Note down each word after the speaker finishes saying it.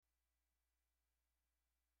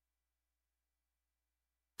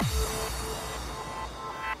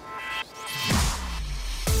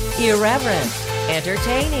Irreverent,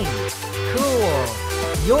 entertaining, cool.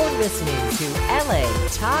 You're listening to LA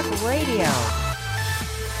Talk Radio.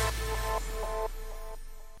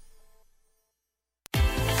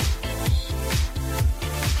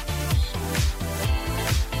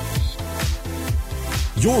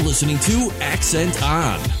 You're listening to Accent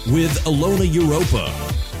On with Ilona Europa,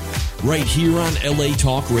 right here on LA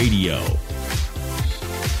Talk Radio.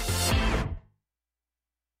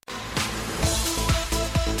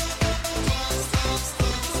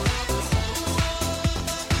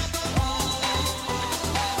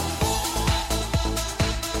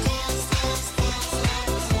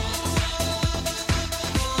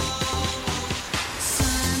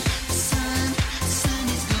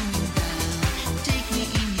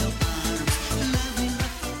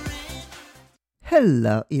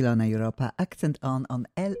 Hello, Ilona Europa, Accent On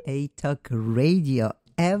LA Talk Radio,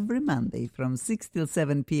 every Monday from 6 till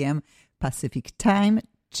 7 p.m. Pacific Time,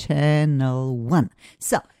 Channel 1.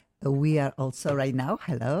 So, we are also right now,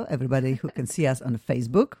 hello, everybody who can see us on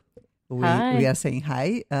Facebook. We are saying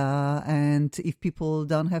hi. And if people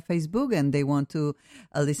don't have Facebook and they want to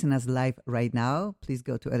listen us live right now, please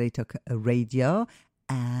go to LA Talk Radio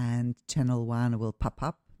and Channel 1 will pop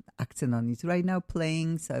up. Accent On is right now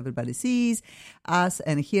playing, so everybody sees us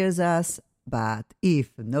and hears us. But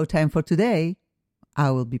if no time for today,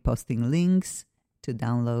 I will be posting links to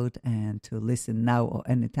download and to listen now or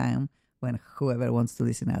anytime when whoever wants to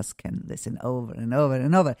listen to us can listen over and over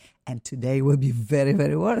and over. And today will be very,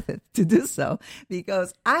 very worth it to do so,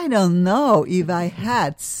 because I don't know if I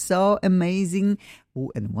had so amazing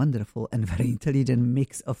and wonderful and very intelligent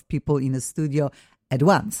mix of people in the studio at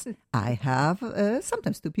once. I have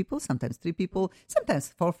sometimes 2 people, sometimes 3 people, sometimes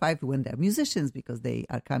 4 or 5 when they're musicians because they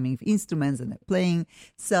are coming with instruments and they're playing.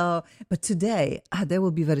 So, but today, that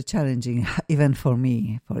will be very challenging, even for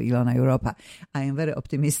me, for Ilona Europa. I am very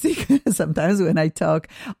optimistic sometimes when I talk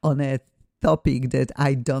on a topic that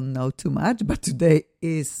I don't know too much, but today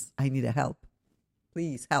I need a help.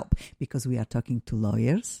 Please help, because we are talking to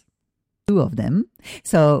lawyers. 2 of them.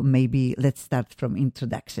 So maybe let's start from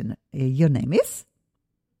introduction. Your name is?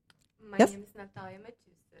 My name is Natalia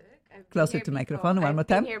Matusik. Closer to microphone, one more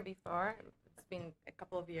time. I've been here before. It's been a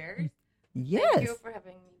couple of years. Yes. Thank you for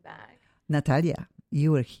having me back. Natalia,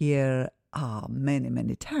 you were here many,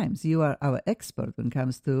 many times. You are our expert when it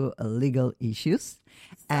comes to legal issues.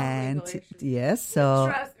 Legal issues. Yes,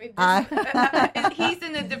 so trust me, he's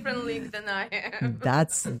in a different league than I am.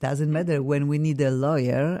 That doesn't matter when we need a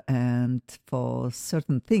lawyer, and for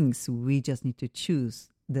certain things we just need to choose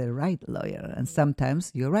the right lawyer. And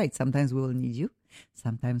sometimes you're right, sometimes we will need you,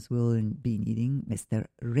 sometimes we will be needing Mr.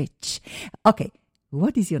 Rich. Okay,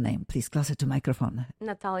 what is your name? Please, closer to microphone.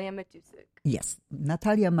 Natalia Matusik. Yes,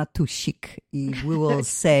 Natalia Matusik. We will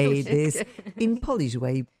say this in Polish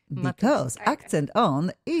way, because Accent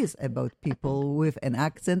On is about people with an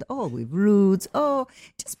accent or with roots or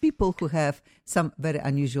just people who have some very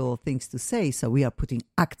unusual things to say. So we are putting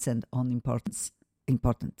accent on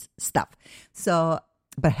important stuff. So,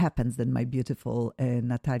 but happens that my beautiful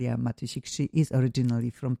Natalia Matusik, she is originally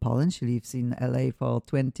from Poland. She lives in LA for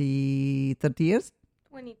 30 years?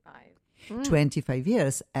 25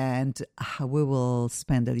 years, and we will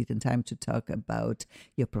spend a little time to talk about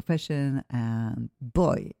your profession. And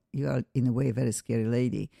boy, you are in a way a very scary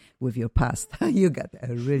lady with your past. You got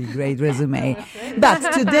a really great resume.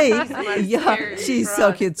 But today, she's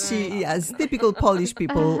so cute. She is typical Polish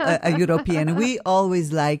people, European. We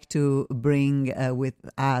always like to bring with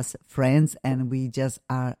us friends, and we just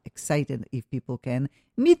are excited if people can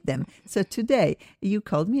meet them. So today you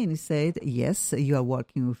called me and you said, yes, you are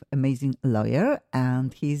working with amazing lawyer,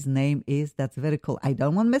 and his name is, that's very cool. I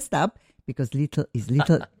don't want messed up because little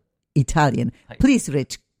Italian. Please,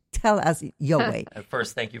 Rich, tell us your way.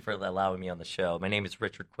 First, thank you for allowing me on the show. My name is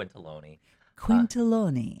Richard Quintaloni.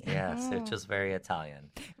 Quintaloni. Yes, it's just very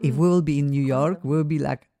Italian. If we will be in New York, we'll be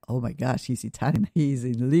like, oh my gosh, he's Italian, he's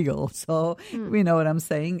illegal. So we know what I'm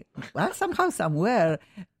saying. Well, somehow, somewhere,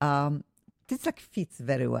 this like fits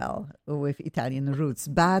very well with Italian roots.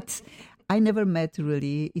 But I never met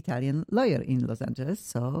really Italian lawyer in Los Angeles,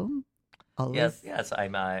 so always. Yes,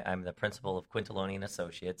 I'm the principal of Quintaloni and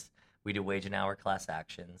Associates. We do wage and hour class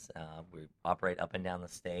actions. We operate up and down the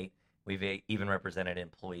state. We've even represented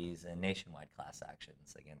employees in nationwide class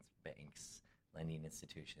actions against banks, lending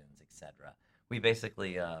institutions, etc. We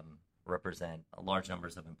basically represent large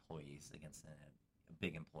numbers of employees against a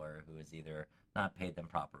big employer who has either not paid them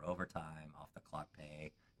proper overtime, off the clock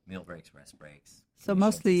pay, meal breaks, rest breaks. So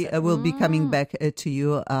commissions, mostly et cetera. we'll be coming back to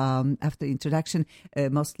you after introduction.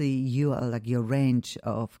 Mostly you are like your range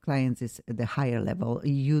of clients is the higher level.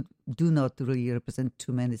 You do not really represent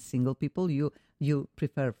too many single people. You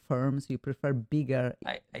prefer firms. You prefer bigger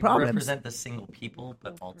I problems. represent the single people,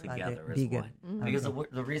 but all together as bigger. one. Because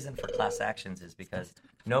the reason for class actions is because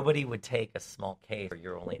nobody would take a small case where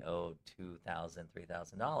you're only owed $2,000,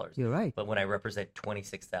 $3,000. You're right. But when I represent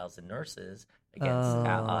 26,000 nurses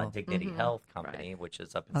against Dignity Health Company, which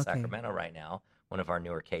is up in Okay. Sacramento right now, one of our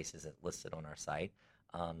newer cases is listed on our site,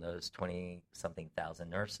 those 20-something thousand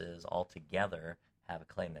nurses all together have a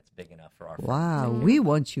claim that's big enough for our firm. Wow, we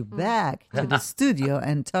want you back to the studio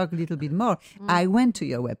and talk a little bit more. I went to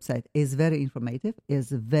your website. It's very informative. It's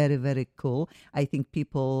very, very cool. I think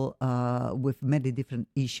people with many different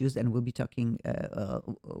issues, and we'll be talking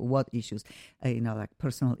what issues, like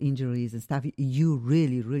personal injuries and stuff, you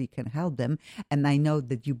really, really can help them. And I know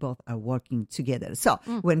that you both are working together. So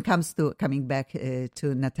when it comes to coming back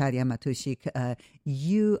to Natalia Matusik,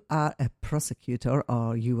 you are a prosecutor,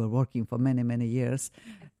 or you were working for many, many years.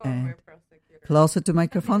 Former prosecutor. Closer to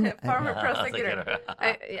microphone. Former prosecutor.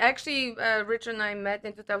 Actually, Richard and I met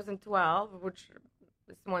in 2012, which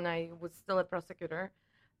is when I was still a prosecutor.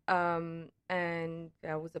 And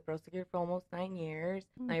I was a prosecutor for almost 9 years.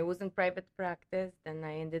 I was in private practice, then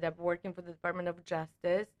I ended up working for the Department of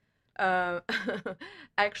Justice.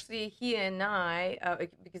 Actually, he and I,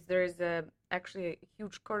 because there is actually a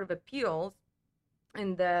huge court of appeals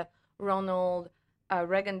in the Ronald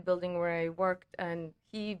Reagan building where I worked, and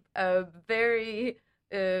he very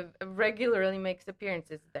regularly makes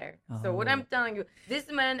appearances there. So what I'm telling you, this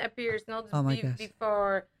man appears not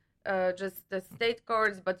before just the state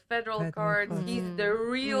courts, but federal courts. He's the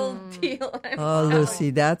real deal.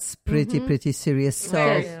 Lucy, that's pretty serious. So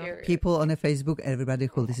Very serious. people on the Facebook, everybody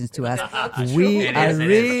who listens to us, we are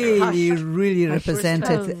really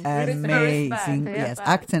represented. Amazing. Respect. Yes,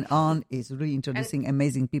 Accent On is really introducing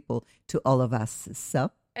amazing people to all of us.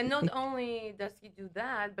 So, And not only does he do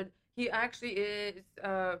that, but he actually is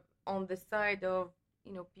on the side of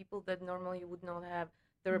people that normally would not have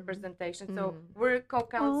the representation. So we're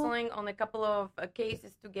co-counseling on a couple of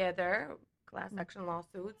cases together, class action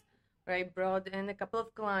lawsuits, where I brought in a couple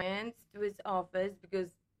of clients to his office because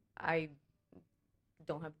I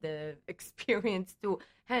don't have the experience to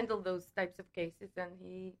handle those types of cases, and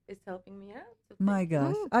he is helping me out. So my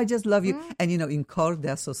gosh, I just love you. And in court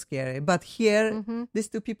they're so scary, but here these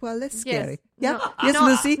two people are less scary. Yeah, yes,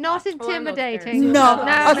 Lucy. Not intimidating. No.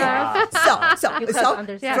 No. Okay. So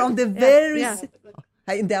understand. from the very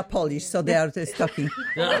they're Polish, so they are just talking.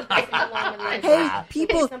 Hey,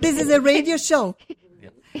 people, this is a radio show.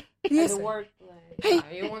 Yes. Hey,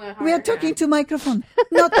 we are talking to microphone,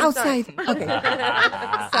 not outside. Okay.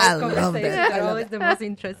 I love that. They're always the most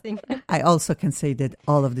interesting. I also can say that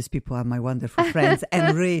all of these people are my wonderful friends,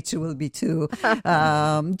 and Rich will be too,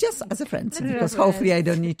 just as a friend, because hopefully I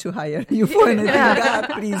don't need to hire you for anything. God,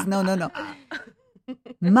 please, no.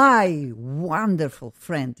 My wonderful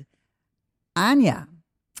friend, Anya,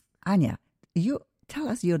 you tell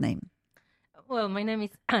us your name. Well, my name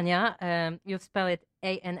is Ania. You spell it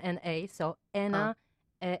Anna, so Anna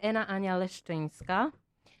Ania Leszczyńska.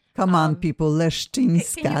 Come on, people,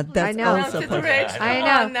 Leszczyńska. That's also perfect. I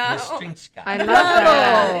know. I love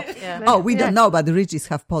that. Yeah. Oh, we don't know, but Rich is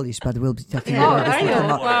half Polish, but we'll be talking about this later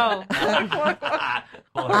more. Wow.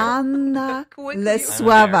 Anna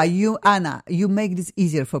Lesława, Anna, you make this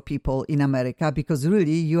easier for people in America because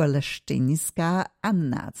really you are Leszczyńska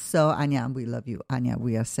Anna. So, Anya, we love you. Anya,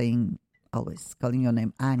 we are saying always calling your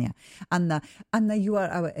name Anya. Anna, you are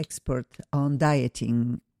our expert on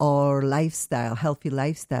dieting or lifestyle, healthy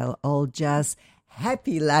lifestyle, or just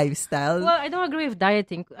happy lifestyle. Well, I don't agree with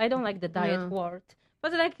dieting. I don't like the diet word.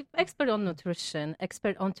 But like expert on nutrition,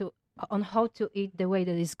 expert on how to eat the way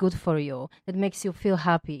that is good for you, that makes you feel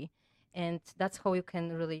happy. And that's how you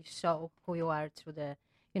can really show who you are through the,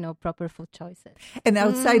 proper food choices. And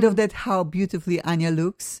outside of that, how beautifully Anya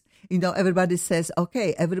looks. Everybody says,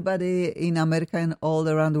 okay, everybody in America and all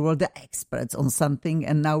around the world, they're experts on something.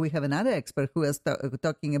 And now we have another expert who is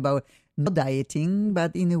talking about not dieting,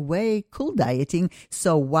 but in a way, cool dieting.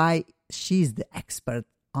 So why she's the expert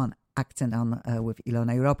on Accent On with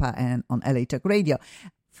Ilona Europa and on LA Talk Radio.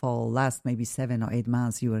 For last maybe 7 or 8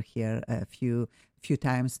 months, you were here a few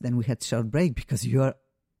times. Then we had short break because you are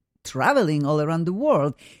traveling all around the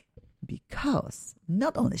world. Because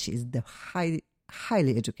not only she's the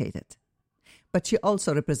highly educated, but she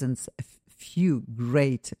also represents a few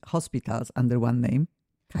great hospitals under one name.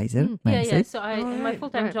 Kaiser. Yeah. So my right,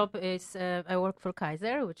 full-time right. job is I work for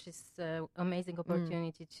Kaiser, which is amazing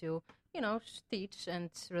opportunity to teach and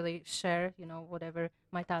really share whatever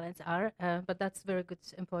my talents are. But that's very good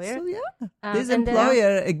employer. So this and then-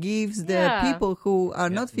 employer gives the Yeah. people who are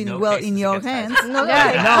not feeling no well cases in your against hands. Kaiser. No,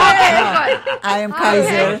 I am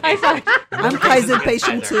Kaiser. I'm Kaiser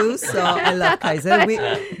patient too, so I love Kaiser.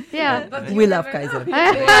 Yeah. We love Kaiser. They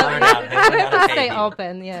learn how to pay Stay people.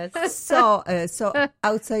 open, yes. So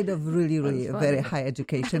outside of really very high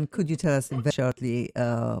education, could you tell us very shortly?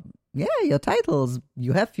 Your titles.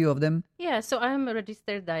 You have few of them. Yeah, so I'm a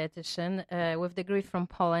registered dietitian with degree from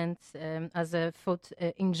Poland as a food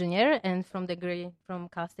engineer, and from degree from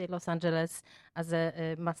Cal State Los Angeles as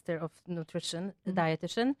a master of nutrition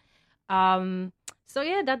dietitian. So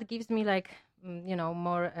that gives me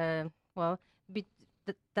more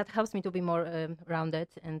that helps me to be more rounded,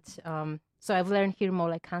 and so I've learned here more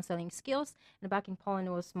like counseling skills, and back in Poland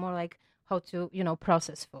it was more like how to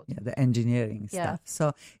process food. Yeah, the engineering Yeah. stuff.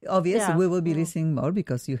 So obviously Yeah. we will be listening more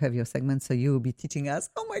because you have your segment. So you will be teaching us,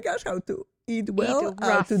 oh my gosh, how to eat well,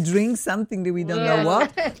 how to rust. drink something that we don't know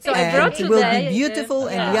what. So I and brought it will today, be beautiful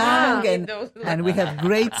and yeah. young and we have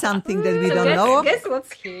great something that we don't know. Guess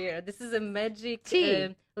what's here? This is a magic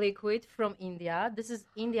Tea. liquid from India. This is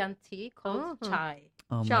Indian tea called chai.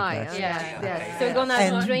 Oh my Chai. gosh. Yes. So we're gonna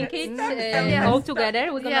And- drink it Yes. all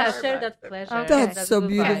together. We're gonna Yes. share that pleasure. That's that so good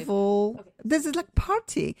vibe. beautiful. This is like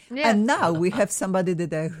party. Yeah. And now we have somebody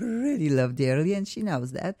that I really love dearly, and she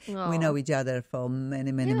knows that. We Aw. know each other for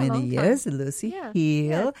many, many, Yeah, many long time. years. Lucy Yeah,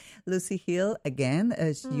 Hill. Lucy Hill, again,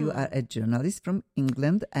 you are a journalist from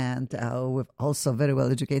England and with also very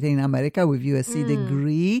well educated in America with USC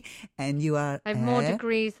degree. And you are I have more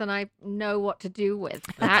degrees than I know what to do with,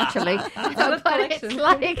 actually. But it's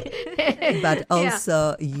like... but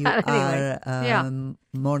also you But anyway, are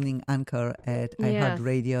morning anchor at Yes.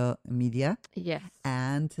 iHeartRadio Media. Yes.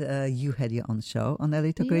 And you had your own show on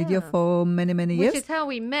LA Talk Radio Yeah. for many, many years. Which is how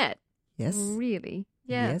we met, Yes. really.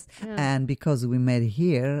 Yeah. Yes. Yeah. And because we met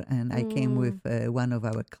here and I came with one of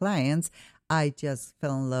our clients, I just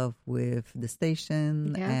fell in love with the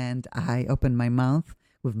station Yeah. and I opened my mouth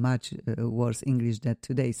with much worse English than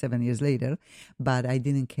today, 7 years later. But I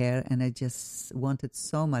didn't care and I just wanted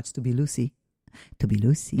so much to be Lucy.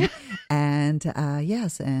 And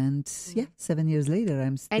 7 years later,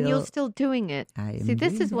 I'm still... And you're still doing it. I am See,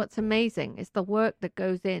 this doing is it. what's amazing. It's the work that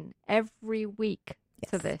goes in every week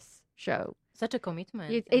to this show. Such a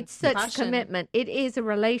commitment. It's such passion. commitment. It is a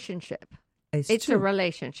relationship. It's true. a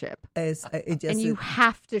relationship. It just, And you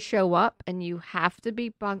have to show up and you have to be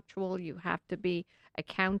punctual. You have to be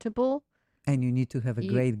accountable. and you need to have a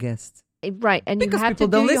great guest. Right. And Because you have people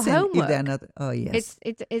to do don't your listen homework. if they're not... Oh, yes.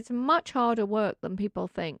 It's much harder work than people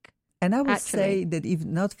think. And I would actually. say that if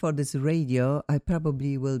not for this radio, I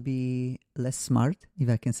probably will be less smart, if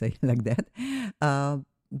I can say like that.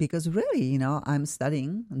 Because really, I'm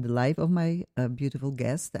studying the life of my beautiful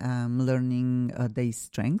guest. I'm learning their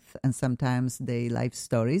strength and sometimes their life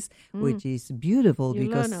stories, which is beautiful You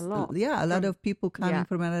because, learn a lot a lot of people coming Yeah.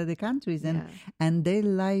 from other countries and, Yeah. and their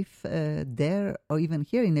life there or even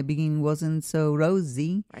here in the beginning wasn't so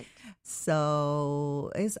rosy. Right.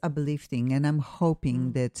 So it's uplifting, and I'm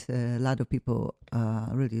hoping that a lot of people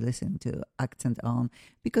really listen to Accent On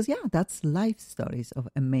because, that's life stories of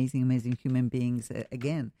amazing, amazing human beings.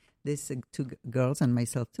 Again, these two girls and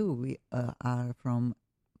myself too. We are from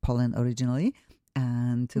Poland originally,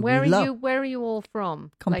 and Where we love are you all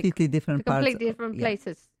from? completely different parts. Completely different yeah.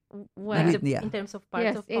 places. Where? Maybe- Yeah. In terms of parts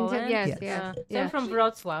Yes, of in ter- Poland. yes, Yes. yeah, So yeah. I'm from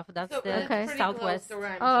Wrocław. That's So, the Okay. pretty southwest. close to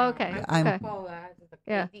where I'm Oh, from. okay, I'm okay. from Poland.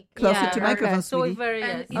 Yeah. Closer Yeah, to okay. microphone, So we're sweetie. very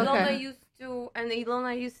And yes. Ilona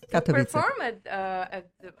used to Katowice. perform at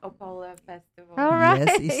the Opole Festival. All right.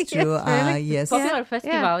 Yes, it's true. really? Yes. Popular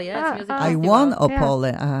festival, yes, Yeah. music I festival. won Yeah.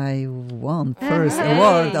 Opole. I won first Hey.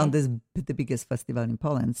 award on the biggest festival in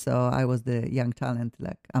Poland. So I was the young talent,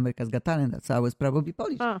 like America's Got Talent. So I was probably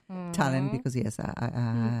Polish Oh. talent because yes,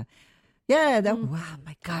 wow,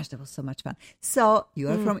 my gosh, that was so much fun. So you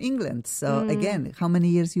are from England. So again, how many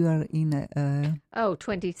years you are in?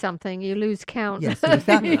 20-something. You lose count. Yes, you lose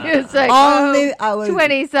count. It's like, Only our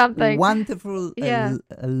 20-something. wonderful Yeah.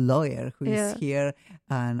 lawyer who is Yeah. here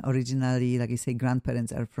and originally, like I say,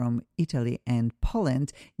 grandparents are from Italy and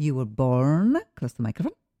Poland. You were born close to the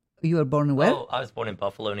microphone. You were born where? Oh, I was born in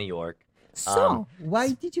Buffalo, New York. So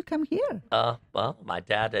why did you come here? Well, my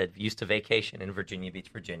dad used to vacation in Virginia Beach,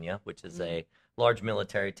 Virginia, which is a large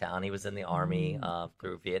military town. He was in the Army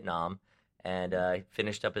through Vietnam, and he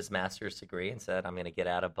finished up his master's degree and said, I'm going to get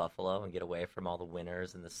out of Buffalo and get away from all the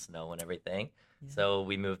winters and the snow and everything. So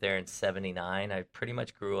we moved there in '79. I pretty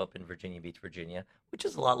much grew up in Virginia Beach, Virginia, which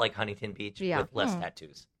is a lot like Huntington Beach with less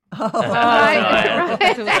tattoos. Right.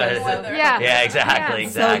 Yeah, exactly.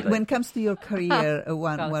 So when it comes to your career,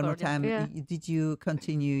 one more time, did you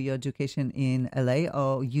continue your education in LA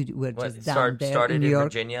or you were just down there started in New York?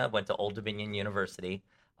 Virginia, went to Old Dominion University,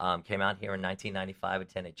 came out here in 1995,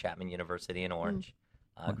 attended Chapman University in Orange.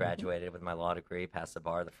 Graduated with my law degree, passed the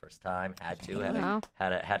bar the first time. Had a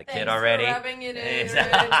kid already. For rubbing it in.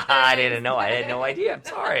 I didn't know. I had no idea. I'm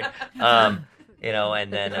sorry.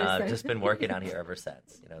 And then just been working out here ever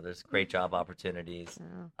since. There's great job opportunities.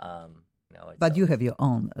 But you have your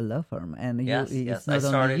own law firm, and it's not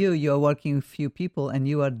only you're working with few people, and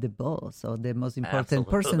you are the boss, so the most important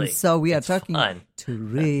person. So we are talking to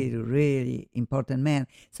really, really important man.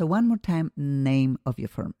 So one more time, name of your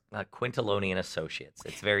firm. Quintiloni and Associates.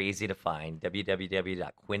 It's very easy to find.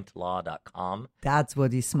 www.quintlaw.com. That's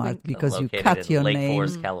what is smart because you cut your Lake name.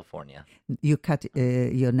 Forest, California. You cut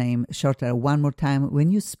your name shorter. One more time,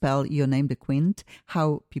 when you spell your name, the Quint,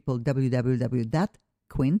 how people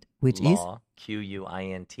www.quint, which Law,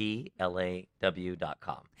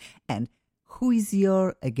 QUINTLAW.com. And who is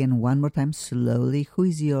your, again, one more time, slowly, who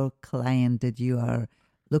is your client that you are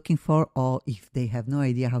looking for, or if they have no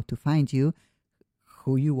idea how to find you,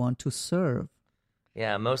 who you want to serve?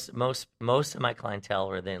 Yeah, most of my clientele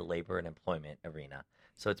are in the labor and employment arena.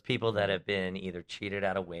 So it's people that have been either cheated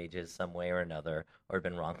out of wages some way or another, or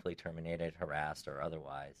been wrongfully terminated, harassed, or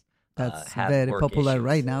otherwise. That's very popular issues.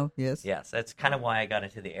 right now, yes. Yes, that's kind of why I got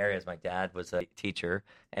into the areas. My dad was a teacher,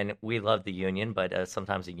 and we loved the union, but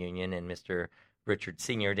sometimes the union and Mr. Richard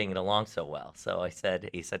Sr. didn't get along so well. So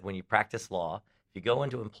he said, when you practice law, if you go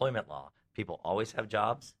into employment law, people always have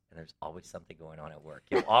jobs, and there's always something going on at work.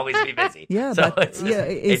 You'll always be busy.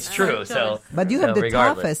 It's true. But you have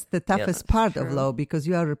the toughest part of law because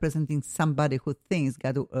you are representing somebody who thinks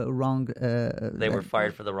got wrong. They were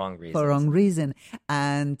fired for the wrong reason. For wrong reason,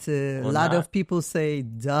 and a lot of people say,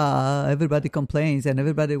 "Duh!" Everybody complains, and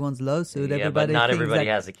everybody wants lawsuit. But not everybody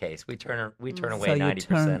has a case. We turn away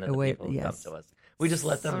 90% of the people who come to us. We just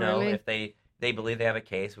let them know if they believe they have a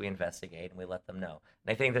case, we investigate, and we let them know.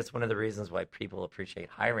 And I think that's one of the reasons why people appreciate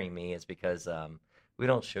hiring me is because we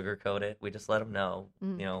don't sugarcoat it. We just let them know,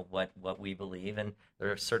 what we believe, and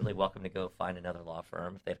they're certainly welcome to go find another law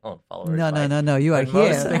firm if they don't follow our advice. No. You are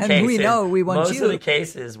here, and we know we want you.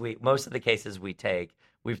 Most of the cases we take,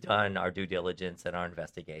 we've done our due diligence and our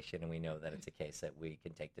investigation, and we know that it's a case that we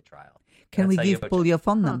can take to trial. Can we give Paul your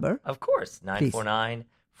phone number? Of course,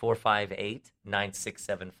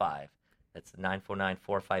 949-458-9675. That's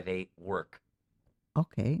 949-458-WORK.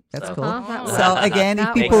 Okay, that's cool. That So again,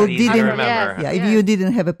 if people didn't, if you Yes.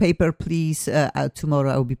 didn't have a paper, please, tomorrow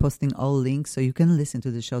I will be posting all links so you can listen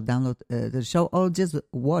to the show, download the show, or just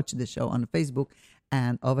watch the show on Facebook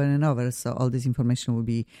and over. So all this information will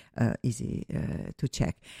be easy to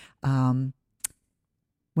check.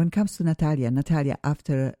 When it comes to Natalia,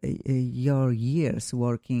 after your years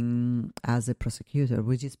working as a prosecutor,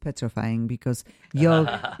 which is petrifying because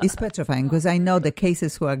it's petrifying because I know the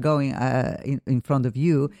cases who are going in front of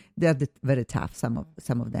you, they're very tough. Some of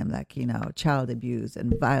them, like child abuse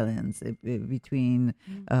and violence between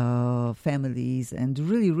families, and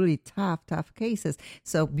really, really tough cases.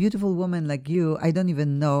 So beautiful woman like you, I don't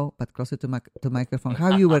even know, but closer to microphone,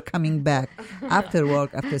 how you were coming back after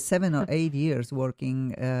work after 7 or 8 years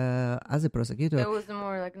working. As a prosecutor, it was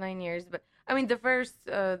more like 9 years. But I mean, the very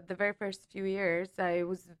first few years, I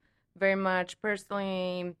was very much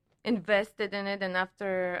personally invested in it, and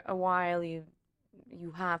after a while, you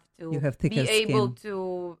have to be able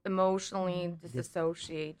to emotionally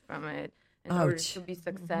disassociate from it in order to be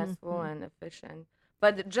successful and efficient.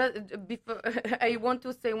 But just before, I want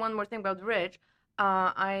to say one more thing about Rich.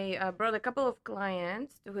 I brought a couple of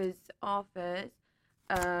clients to his office.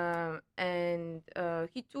 And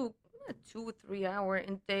he took a 2-3 hour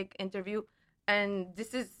intake interview, and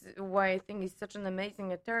this is why I think he's such an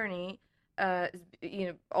amazing attorney.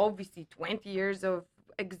 Obviously 20 years of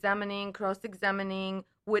cross-examining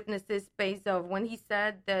witnesses pays off. When he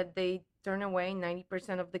said that they turn away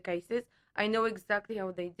 90% of the cases, I know exactly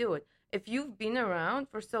how they do it. If you've been around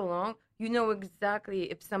for so long, you know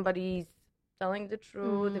exactly if somebody's telling the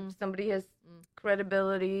truth, if somebody has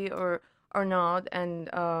credibility or not, and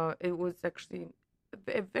it was actually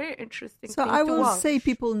a very interesting thing to watch. So I will say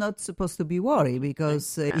people not supposed to be worried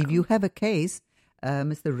because if you have a case,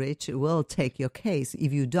 Mr. Rich will take your case.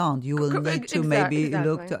 If you don't, you will need to maybe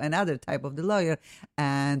look to another type of the lawyer,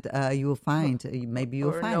 and you will find maybe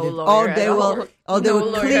you'll find no it, lawyer or they at will, all. or they No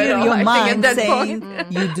will lawyer clear at all, your I think, at mind, that saying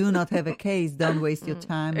point. you do not have a case. Don't waste your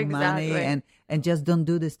time, money, Exactly. and just don't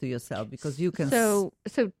do this to yourself because you can. So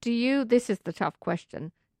do you? This is the tough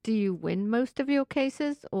question. Do you win most of your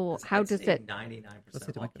cases, or how I'd does say it? 99%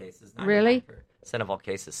 of all cases. Really? 99% of all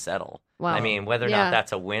cases settle. Wow. I mean, whether or Yeah. not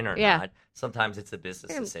that's a win or Yeah. not, sometimes it's a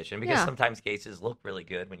business decision because Yeah. sometimes cases look really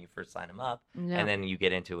good when you first sign them up, Yeah. and then you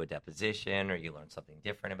get into a deposition or you learn something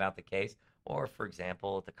different about the case. Or, for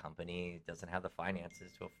example, the company doesn't have the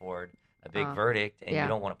finances to afford a big verdict, and yeah. you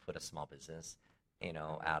don't want to put a small business,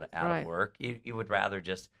 out Right. of work. You would rather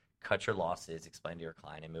just cut your losses, explain to your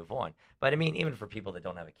client, and move on. But I mean, even for people that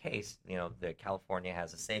don't have a case, the California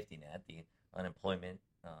has a safety net, the unemployment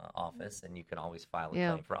office, and you can always file a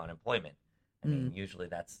claim for unemployment. I mean, usually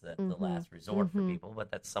that's the last resort for people,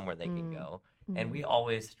 but that's somewhere they can go. And we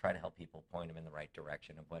always try to help people point them in the right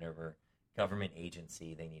direction of whatever government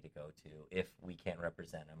agency they need to go to if we can't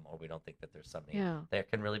represent them or we don't think that there's something that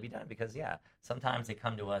can really be done. Because, sometimes they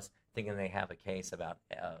come to us thinking they have a case about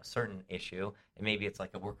a certain issue, and maybe it's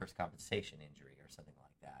like a workers' compensation injury or something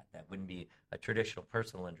like that. That wouldn't be a traditional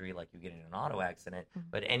personal injury like you get in an auto accident,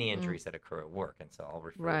 but any injuries that occur at work. And so I'll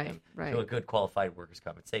refer them to a good qualified workers'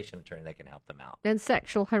 compensation attorney that can help them out. Then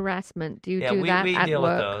sexual harassment. Do you do we that at deal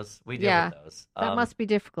work? with those. We deal with those. That must be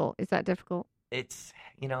difficult. Is that difficult? It's,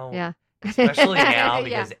 Yeah. especially now Yeah.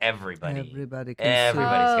 because everybody's Everybody can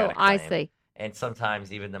got a claim. I see. And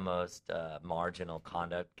sometimes even the most marginal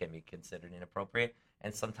conduct can be considered inappropriate.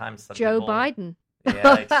 And sometimes some Joe people, Biden.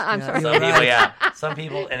 Yeah, I'm Yeah, sorry. you're some people, right. some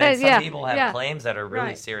people, and then some Yeah, people have yeah. claims that are really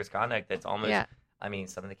Right. serious conduct. That's almost. Yeah. I mean,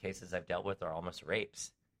 some of the cases I've dealt with are almost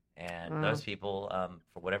rapes, and Wow. those people,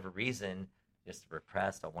 for whatever reason, just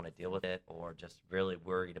repressed, don't want to deal with it, or just really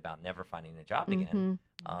worried about never finding a job again.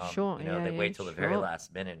 Sure, They yeah, wait till the very sure.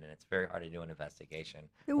 last minute, and it's very hard to do an investigation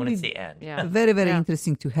It when would it's be- the end. Yeah. Very, very Yeah.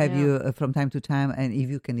 interesting to have Yeah. you from time to time, and if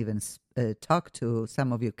you can even talk to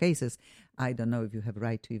some of your cases. I don't know if you have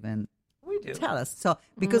right to even We do. tell us. So,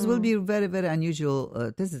 because we'll be very, very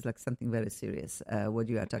unusual. This is like something very serious, what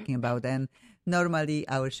you are talking about. And normally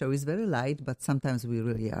our show is very light, but sometimes we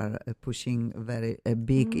really are pushing very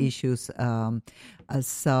big issues.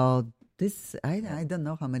 So this, I don't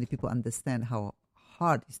know how many people understand how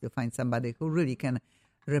hard it is to find somebody who really can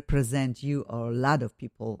represent you or a lot of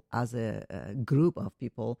people as a group of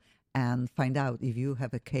people and find out if you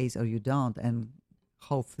have a case or you don't, and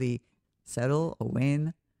hopefully settle or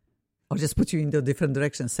win. Or just put you in the different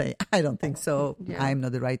direction. Say, I don't think so. Yeah. I'm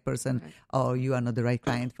not the right person, or you are not the right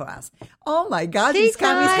client for us. Oh my God, Tea it's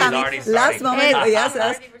coming, it's time. coming. It's already Last starting. moment,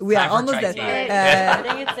 yes, we are Time for almost chai there. tea. I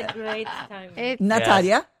think it's a great time. It's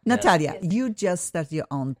Natalia, Yes. you just started your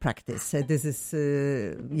own practice. This is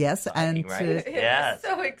yes, and Exciting, right? Yes.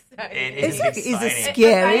 So exciting. It it's, is it's exciting.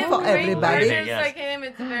 scary I for have great everybody. partners Yes. like him.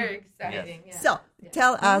 It's very exciting. Yeah. So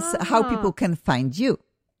tell us how people can find you.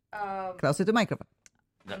 Closer to the microphone.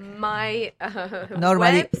 My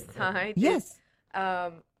Normally- website Yes.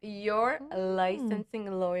 is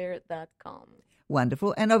yourlicensinglawyer.com.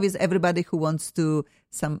 Wonderful. And obviously, everybody who wants to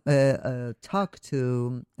talk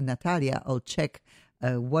to Natalia or check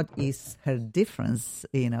what is her difference,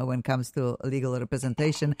 when it comes to legal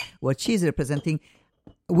representation, what she's representing,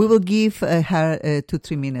 we will give her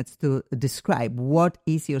 2-3 minutes to describe what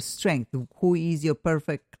is your strength, who is your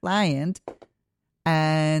perfect client,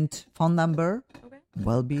 and phone number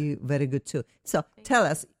will be very good too. So tell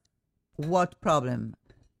us what problem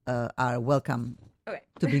are welcome Okay.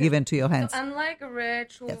 to be given to your hands. So unlike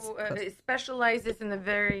Rich, who Yes, of course. specializes in a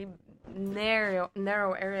very narrow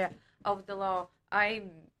area of the law, I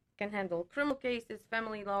can handle criminal cases,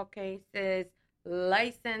 family law cases,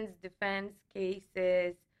 license defense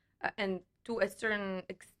cases, and to a certain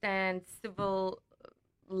extent, civil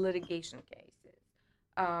litigation cases.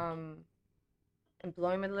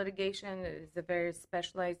 Employment litigation is a very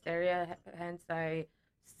specialized area, hence I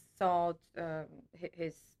sought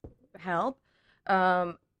his help.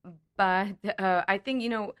 But I think,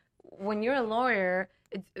 when you're a lawyer,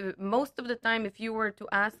 it's, most of the time, if you were to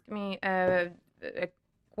ask me a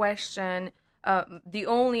question, the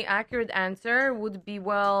only accurate answer would be,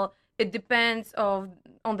 well, it depends on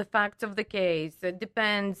the facts of the case. It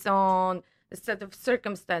depends on a set of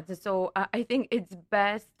circumstances. So I think it's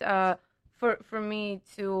best for me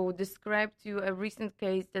to describe to you a recent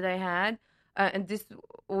case that I had. And this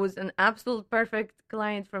was an absolute perfect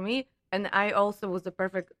client for me. And I also was a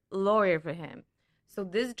perfect lawyer for him. So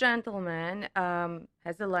this gentleman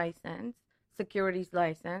has a license, securities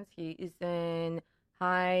license. He is in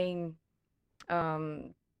high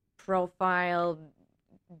profile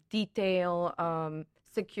detail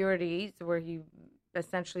securities where he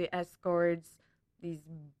essentially escorts these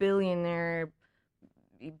billionaire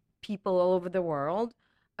people all over the world.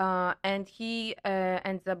 And he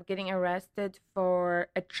ends up getting arrested for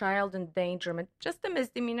a child endangerment, just a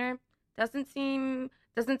misdemeanor. Doesn't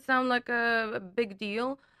sound like a big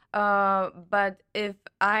deal. But if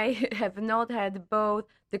I have not had both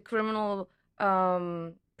the criminal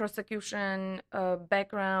prosecution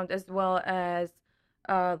background as well as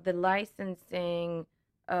the licensing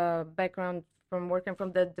background from working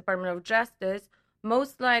from the Department of Justice,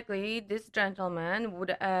 most likely this gentleman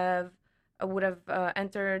would have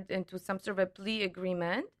entered into some sort of a plea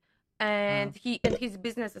agreement, and his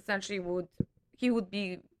business essentially would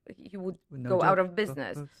go out of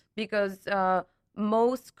business because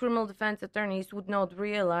most criminal defense attorneys would not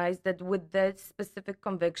realize that with that specific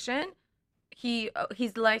conviction,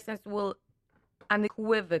 his license will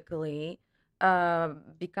unequivocally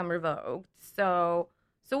become revoked. So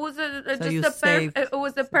it was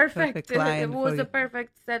a perfect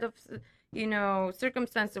set of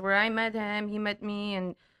circumstances where I met him, he met me,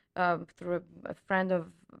 and through a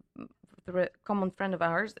common friend of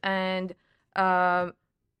ours. And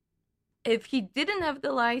if he didn't have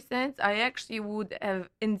the license, I actually would have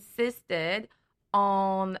insisted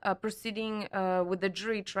on proceeding with the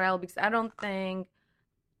jury trial, because I don't think,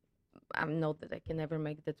 not that I can ever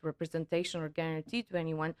make that representation or guarantee to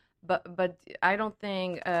anyone, but I don't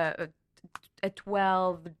think a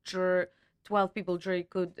 12 people jury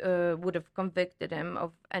would have convicted him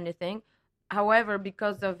of anything. However,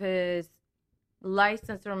 because of his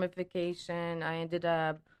license ramification, I ended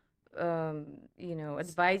up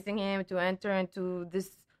advising him to enter into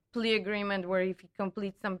this plea agreement where if he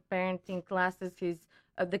completes some parenting classes,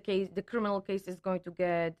 the criminal case is going to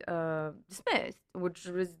get dismissed, which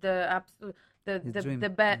was the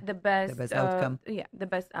best outcome. Yeah, the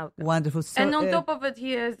best outcome. Wonderful. So, and on top of it,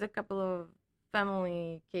 he has a couple of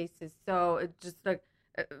family cases, so it's just like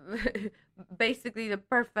basically the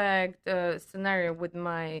perfect scenario with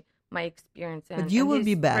my experience. But you will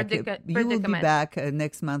be back. You will be back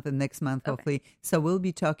next month and next month, hopefully. So we'll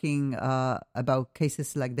be talking about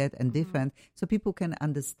cases like that and different, so people can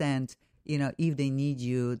understand, if they need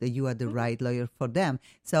you, that you are the right lawyer for them.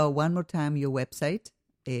 So one more time, your website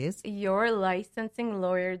is?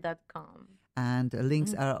 yourlicensinglawyer.com. And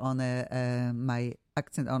links are on my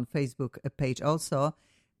Accent On Facebook page also.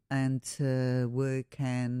 And we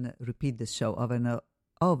can repeat the show over and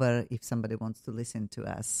over if somebody wants to listen to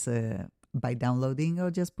us by downloading, or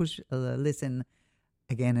just push listen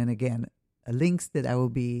again and again. Links that I will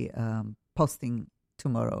be posting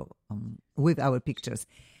tomorrow with our pictures.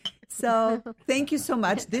 So thank you so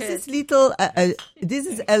much. This is this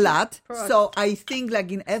is a lot. So I think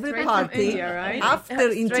like in every party, India, right? after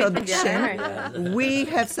introduction, we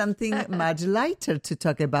have something much lighter to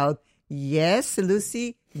talk about. Yes,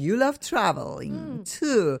 Lucy, you love traveling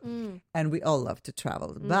too. And we all love to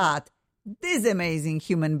travel. But this amazing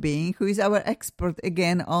human being who is our expert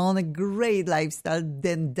again on a great lifestyle,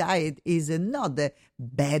 then diet is not a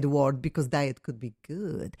bad word, because diet could be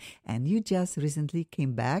good. And you just recently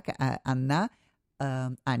came back, Anya,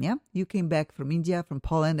 you came back from India, from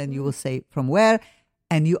Poland, and you will say from where.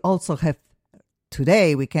 And you also have,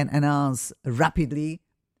 today we can announce rapidly,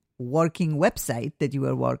 working website that you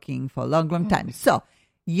were working for a long time. So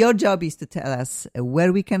your job is to tell us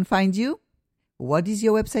where we can find you, what is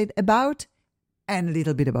your website about, and a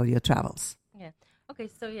little bit about your travels. Yeah. Okay.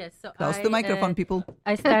 So yes. So close the microphone, people.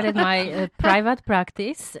 I started my private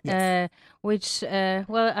practice, which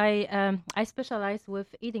I specialize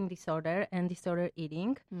with eating disorder and disorder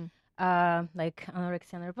eating, like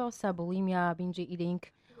anorexia nervosa, bulimia, binge eating,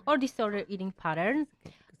 or disorder eating pattern.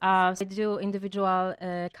 I do individual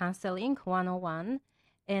counseling 101,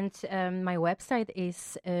 and my website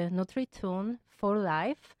is NutriTune for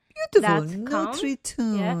Life. Beautiful,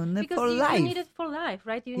 NutriTune for Life. You need it for life,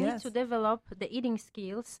 right? You need to develop the eating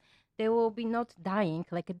skills. They will be not dying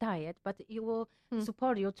like a diet, but it will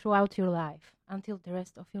support you throughout your life until the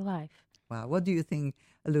rest of your life. Wow, what do you think,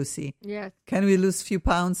 Lucy? Yes. Can we lose a few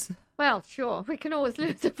pounds? Well, sure. We can always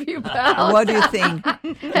lose a few pounds. What do you think?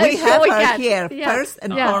 We have her here first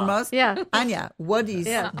and foremost. Yeah. Anya, what is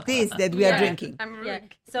this that we are drinking? I'm really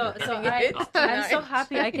I'm so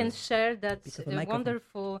happy I can share that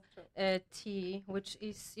wonderful tea, which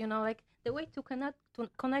is, like the way to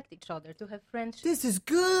connect each other, to have friendship. This is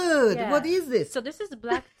good. Yeah. What is this? So this is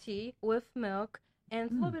black tea with milk and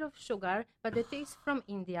a little bit of sugar, but the tea is from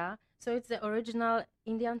India. So it's the original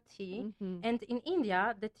Indian tea. And in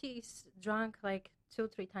India, the tea is drunk like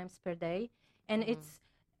 2-3 times per day. And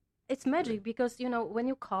it's magic because, when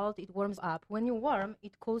you're cold, it warms up. When you're warm,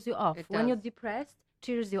 it cools you off. It When you're does. depressed,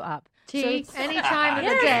 cheers you up. Tea, any time of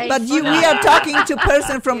the day. But we are talking to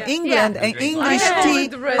person from England and Drink English wine. tea.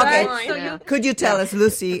 With red Okay, wine. So Yeah. could you tell us,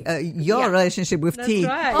 Lucy, your relationship with tea?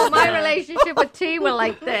 Right. Oh, my relationship with tea were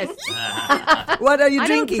like this. What are you I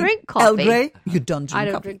don't drinking? drink Earl coffee. Grey? You don't drink I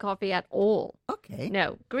don't coffee. drink coffee at all. Okay.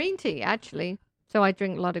 No, green tea, actually. So I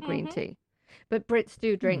drink a lot of green tea. But Brits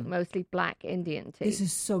do drink mostly black Indian tea. This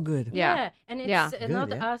is so good. Yeah. And it's Yeah. not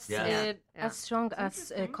Good, yeah. as Yeah. as strong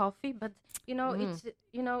as coffee, but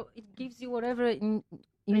it gives you whatever you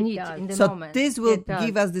need does. in the So moment. this will It does.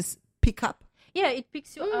 give us this pick up. Yeah, it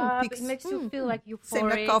picks you up. picks- It makes you feel like euphoric. Same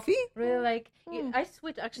like coffee? Really, like I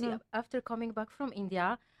switch actually after coming back from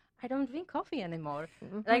India. I don't drink coffee anymore.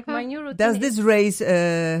 Like my new routine. Does this raise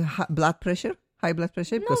blood pressure? High blood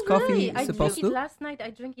pressure? No, Because coffee really. is I supposed drink it to. last night. I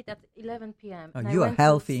drank it at 11 p.m. Oh, and I you are went to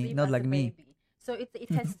healthy, sleep not as like a me. baby. So it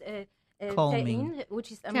has Calming. thein,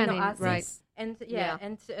 which is amino Tannin, acids, right. and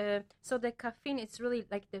and so the caffeine is really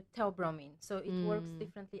like the theobromine. So it works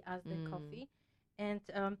differently as the coffee, and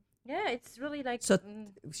it's really like. So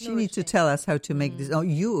she needs to nourishing. tell us how to make this. Oh,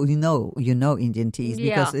 you know Indian teas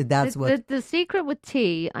because that's what. The secret with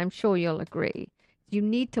tea, I'm sure you'll agree, you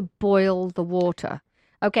need to boil the water.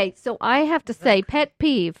 Okay, so I have to say, pet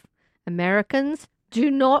peeve, Americans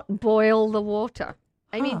do not boil the water.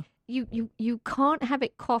 I mean, you can't have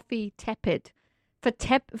it coffee tepid.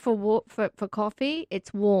 For coffee,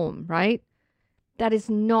 it's warm, right? That is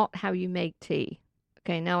not how you make tea.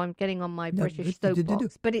 Okay, now I'm getting on my No, British do.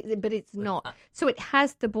 soapbox, but it's not. So it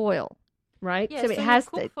has to boil, right? Yeah, so it has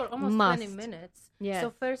you cook to for almost must. 20 minutes. Yes,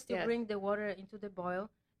 So first you yes. bring the water into the boil,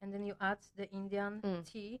 and then you add the Indian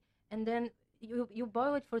tea, and then you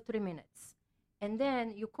boil it for 3 minutes, and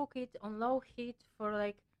then you cook it on low heat for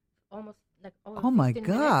like almost like over Oh my 15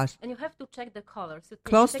 minutes, gosh. and you have to check the colors.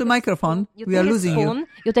 Close to microphone. We are losing you.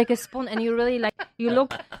 You take a spoon and you really you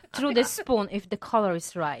look through the spoon if the color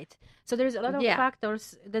is right. So there's a lot of Yeah.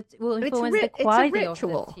 factors that will It's influence ri- the it's a quality of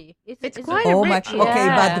ritual. the tea. It's quite a Oh my! ritual. Okay,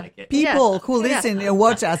 Yeah. but people who listen and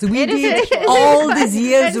watch us, we It is a did ritual. all these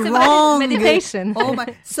years It's a wrong. meditation. Oh my!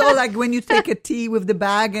 So like when you take a tea with the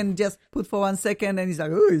bag and just put for 1 second, and it's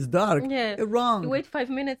like, oh, it's dark. Yeah. You're wrong. You wait 5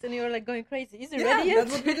 minutes and you're like going crazy. Is it Yeah, ready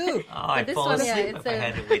that's yet? what we do. Oh, I'd this fall one, asleep yeah, if it's I a-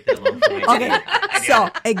 had to wait that long. to wait. Okay, so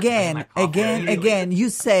again, you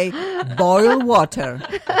say boil water,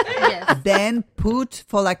 Yes. then put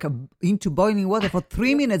for into boiling water for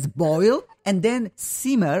 3 minutes, boil, and then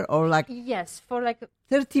simmer or like Yes, for like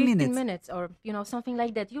 30 15 minutes. or something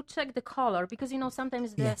like that. You check the color because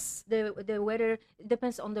sometimes Yes. the weather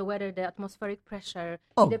depends on the weather, the atmospheric pressure.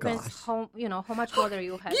 Oh, it depends gosh. how much water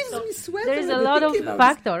you have. Gives So me sweat there is a already lot of thinking about this.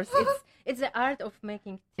 factors. It's the art of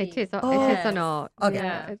making tea. It is an Yes. art. Okay.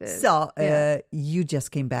 Yeah, it is. So Yeah. you just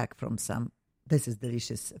came back from this is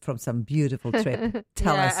delicious, from some beautiful trip.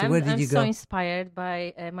 Tell us, I'm, where did I'm you so go? inspired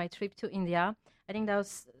by my trip to India. I think that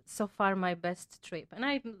was so far my best trip. And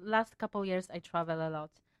last couple years I travel a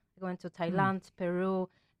lot. I went to Thailand, Peru,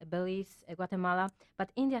 Belize, Guatemala. But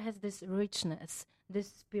India has this richness, this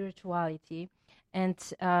spirituality, and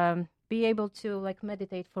be able to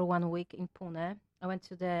meditate for 1 week in Pune. I went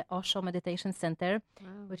to the Osho Meditation Center,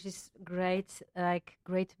 which is great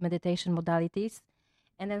meditation modalities.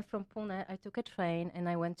 And then from Pune, I took a train and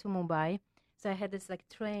I went to Mumbai. So I had this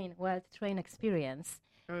wild train experience.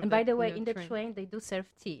 And by the way, in the train, they do serve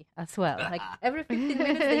tea as well. Like every 15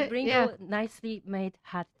 minutes, they bring you nicely made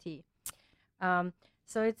hot tea.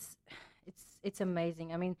 So it's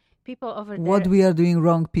amazing. I mean, people over there. What we are doing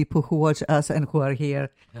wrong, people who watch us and who are here.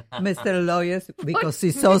 Mr. Lawyers, because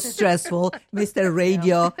it's so stressful. Mr.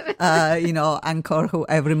 Radio, anchor who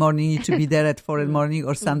every morning need to be there at 4 in the morning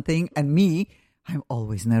or something. And me, I'm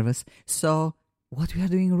always nervous. So what we are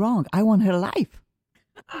doing wrong? I want her life.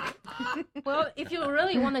 Well, if you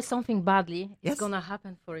really wanted something badly, Yes. it's gonna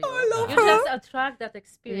happen for you. I love you her. just attract that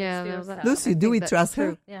experience Yeah, to no, yourself. Lucy, I do think we that's trust her?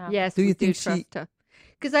 true. Yeah. Yes, Do you we think do she- trust her?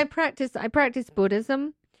 Because I practice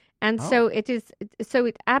Buddhism, and so it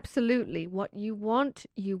absolutely what you want,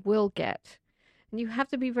 you will get. And you have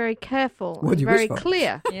to be very careful, What and do you very wish for?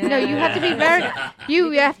 clear. Yeah. No, you have to be very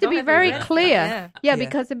you have to don't be have very regrets. clear. Yeah. Yeah,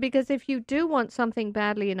 Yeah. because if you do want something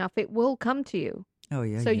badly enough, it will come to you. Oh,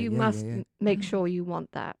 yeah. So yeah, you yeah, must yeah, yeah. make sure you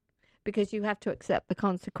want that, because you have to accept the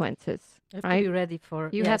consequences. You have right? to be ready for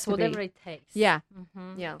You have to whatever be. it takes. Yeah,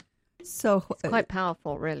 Mhm. yeah. So, It's quite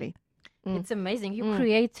powerful, really. It's amazing. You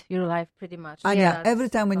create your life pretty much. Anya, That's every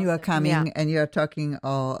time when you are concept. coming Yeah. and you are talking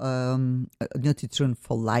Nutrition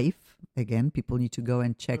for Life, again, people need to go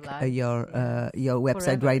and check Life, your website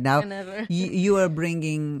Forever right now. and ever. You are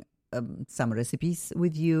bringing some recipes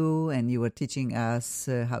with you, and you were teaching us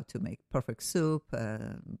how to make perfect soup.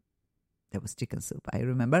 There was chicken soup, I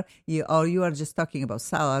remember. You are just talking about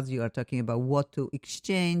salads. You are talking about what to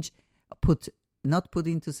exchange, not put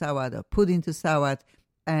into salad or put into salad.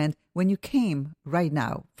 And when you came right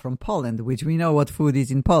now from Poland, which we know what food is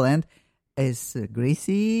in Poland, is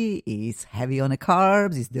greasy, is heavy on the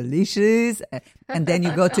carbs, is delicious. And then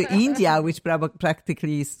you go to India, which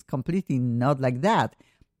practically is completely not like that.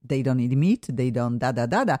 They don't eat meat. They don't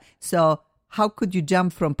da-da-da-da. So how could you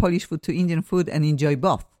jump from Polish food to Indian food and enjoy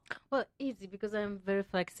both? Well, easy, because I'm very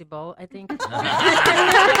flexible, I think.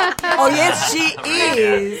 Oh, yes, she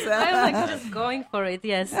is. I'm like just going for it,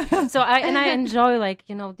 yes. So I enjoy, like,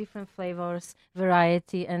 different flavors,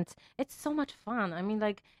 variety, and it's so much fun. I mean,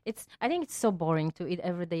 like, I think it's so boring to eat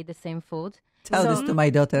every day the same food. Tell this to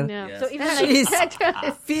my daughter. Yeah. Yes. So even She's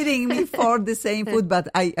feeding me for the same food, but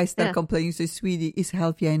I start complaining. Say, sweetie, it's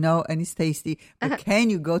healthy, I know, and it's tasty. But can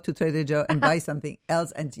you go to Trader Joe and buy something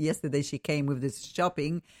else? And yesterday she came with this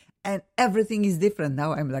shopping, and everything is different.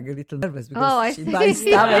 Now I'm like a little nervous because she buys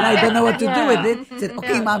stuff and I don't know what to do with it. Said,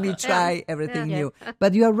 okay, mommy, try everything new.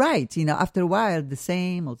 But you are right. After a while, the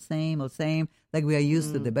same old, like we are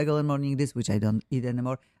used to the bagel and morning dish, which I don't eat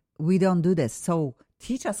anymore. We don't do this. So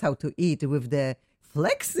teach us how to eat with the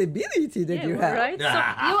flexibility that you have. Right?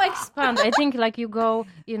 So you expand. I think, like, you go,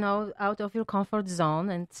 out of your comfort zone,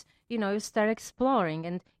 and, you start exploring.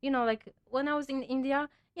 And, like when I was in India,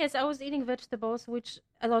 yes, I was eating vegetables,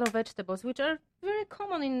 a lot of vegetables, which are very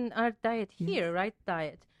common in our diet here, right?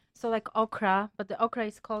 So like okra, but the okra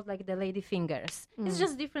is called like the lady fingers. It's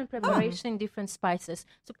just different preparation, different spices.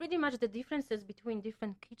 So pretty much the differences between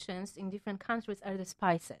different kitchens in different countries are the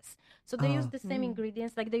spices. So they use the same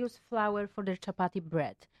ingredients, like they use flour for their chapati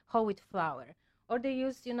bread, whole wheat flour. Or they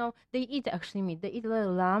use, they eat actually meat. They eat a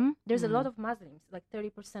little lamb. There's a lot of Muslims, like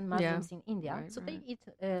 30% Muslims in India. Right, so they eat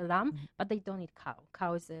lamb, but they don't eat cow.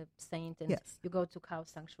 Cow is a saint, and you go to cow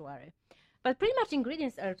sanctuary. But pretty much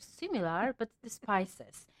ingredients are similar, but the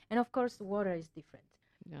spices. And of course, water is different.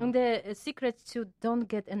 Yeah. And the secret to don't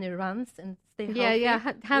get any runs and stay healthy.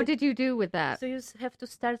 Yeah. How did you do with that? So you have to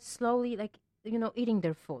start slowly, like, eating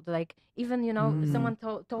their food. Like, even, someone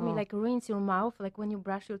told me, like, rinse your mouth, like when you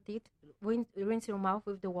brush your teeth, rinse your mouth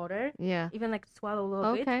with the water. Yeah. Even, like, swallow a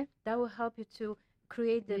little bit. That will help you to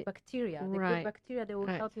create the bacteria. The good bacteria that will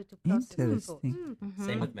help you to process the food.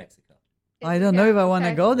 Same with Mexico. I don't know if I want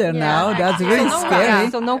to go there now. That's really scary.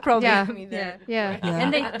 So no problem. Yeah.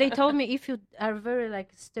 And they told me if you are very, like,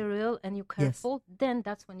 sterile and you're careful, then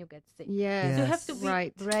that's when you get sick. Yes. So you have to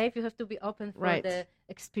be brave. You have to be open for the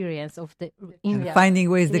experience of the India. And finding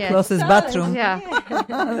ways the closest bathroom. Yeah.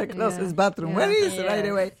 The closest bathroom. Where is it right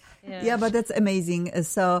away? Yeah, but that's amazing.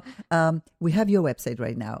 So we have your website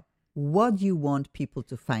right now. What do you want people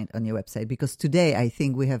to find on your website? Because today I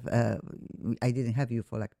think we have, I didn't have you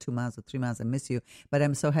for like 2 months or 3 months. I miss you, but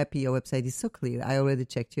I'm so happy your website is so clear. I already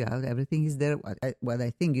checked you out. Everything is there. What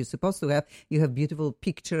I think you're supposed to have. You have beautiful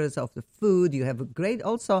pictures of the food. You have a great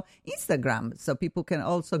also Instagram, so people can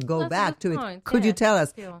also go back to it. Could you tell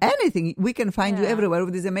us anything? We can find you everywhere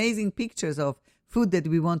with these amazing pictures of food that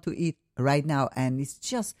we want to eat right now, and it's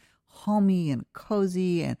just homey and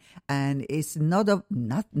cozy, and it's never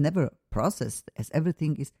processed, as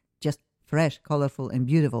everything is just fresh, colorful, and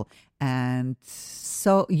beautiful. And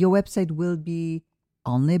so your website will be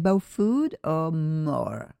only about food or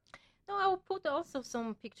more? No, I will put also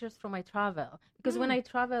some pictures from my travel, because when I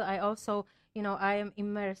travel, I also, I am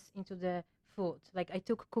immersed into the food. Like, I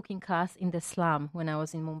took cooking class in the slum when I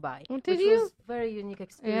was in Mumbai, which was very unique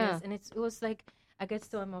experience, and it was like, I get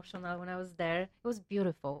so emotional when I was there. It was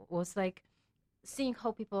beautiful. It was like seeing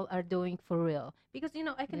how people are doing for real. Because,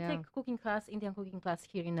 I can take Indian cooking class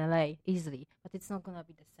here in LA easily, but it's not going to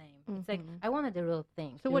be the same. It's like, I wanted the real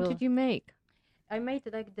thing. So what did you make? I made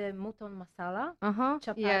like the mutton masala,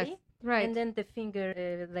 chapati, yes, right. And then the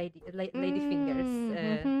lady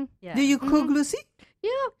fingers. Do you cook, Lucy?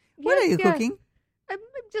 Yeah. What are you cooking?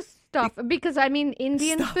 Just stuff, because I mean,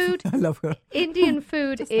 Indian food. I love her. Indian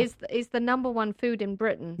food is the number one food in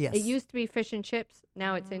Britain. Yes. It used to be fish and chips.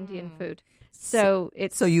 Now it's Indian food. So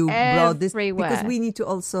it's so you brought this everywhere. Because we need to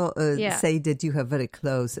also say that you have very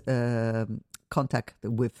close contact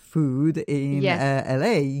with food in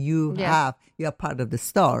LA. You are part of the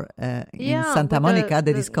store in Santa Monica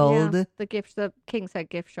that is called the King's Head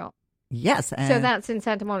Gift Shop. Yes, so that's in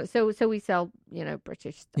Santa Monica. So we sell,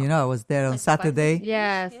 British stuff. I was there on Saturday.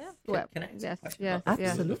 Yes. Can I ask a question?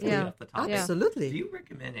 Absolutely. Off the top? Absolutely. Do you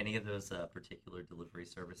recommend any of those particular delivery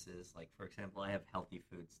services? Like, for example, I have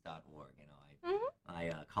healthyfoods.org.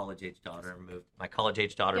 My college-age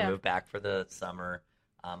daughter moved back for the summer.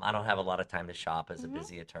 I don't have a lot of time to shop as a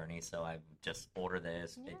busy attorney, so I just order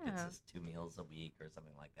this. It gets us 2 meals a week or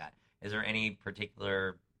something like that. Is there any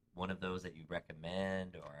particular one of those that you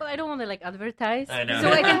recommend? Or Well, I don't want to advertise, I know. so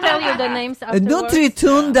I can tell you the names afterwards.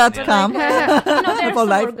 Nutritune.com. There are For some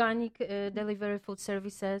life. organic delivery food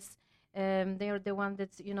services. They are the one that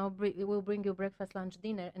will bring you breakfast, lunch,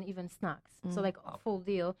 dinner, and even snacks. So a full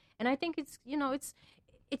deal. And I think it's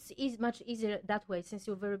much easier that way, since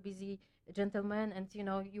you're very busy gentleman and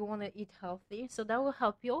you want to eat healthy. So that will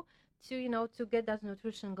help you to get that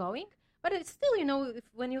nutrition going. But it's still if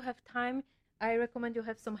when you have time, I recommend you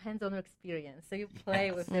have some hands-on experience, so you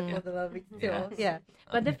play with the food a little bit too. Yeah,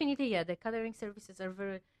 but definitely, the catering services are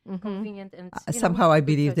very convenient and Somehow I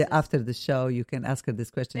believe that after the show you can ask her this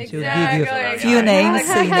question. She'll give you a Exactly. few names,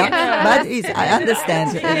 but I understand.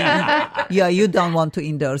 You don't want to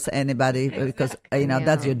endorse anybody because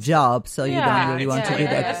that's your job, so you don't really want to do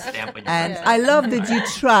that. Stamp on your And wrist. I love that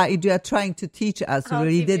you are trying to teach us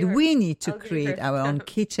really that we need to create our own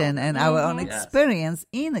kitchen and our own experience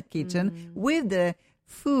in a kitchen with the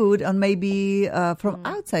food and maybe from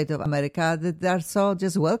outside of America that are so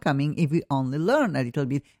just welcoming if we only learn a little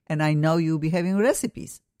bit. And I know you'll be having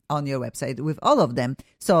recipes on your website with all of them.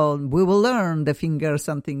 So we will learn the finger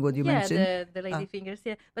something what you mentioned. the lady fingers.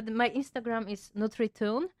 Yeah, but my Instagram is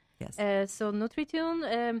Nutritune. Yes. So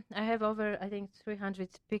Nutritune, I have over, I think, 300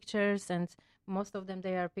 pictures, and most of them,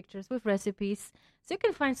 they are pictures with recipes. So you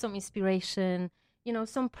can find some inspiration,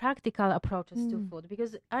 some practical approaches to food,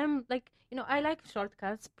 because I'm I like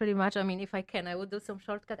shortcuts pretty much. I mean, if I can, I would do some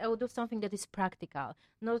shortcut. I would do something that is practical,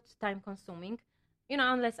 not time consuming.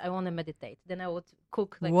 Unless I want to meditate, then I would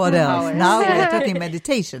cook What 2 else? hours. Now we're talking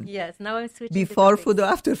meditation. Yes, now I'm switching. Before to food or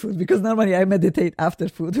after food? Because normally I meditate after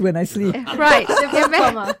food when I sleep. Right.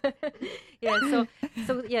 coma.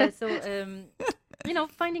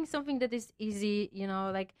 Finding something that is easy,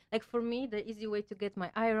 like for me, the easy way to get my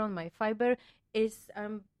iron, my fiber is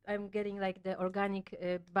I'm getting the organic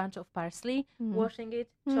bunch of parsley, washing it,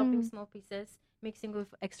 chopping small pieces, mixing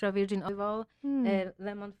with extra virgin olive oil,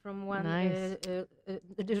 lemon from one, Nice.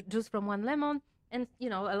 Juice from one lemon, and a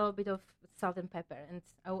little bit of salt and pepper, and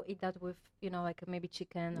I will eat that with maybe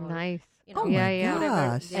chicken or Nice. Oh yeah, my yeah. whatever,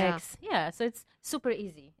 gosh. eggs. Yeah, so it's super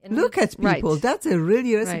easy. And Look at people. Right. That's a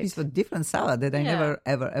really recipes Right. for different salad that I never,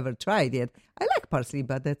 ever tried yet. I like parsley,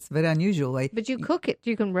 but that's very unusual. But you cook it.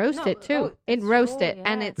 You can roast No, it too. that's Roast true, it,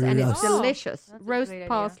 and yeah. it's Roast. delicious. That's a Roast great idea.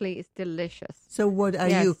 parsley is delicious. So what are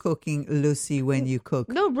Yes. you cooking, Lucy, when you cook?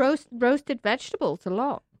 No, roasted vegetables a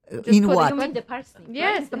lot. In put it what? You mean the parsley?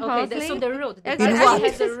 Yes, right? the Okay, parsley. so the root. The In parsley what?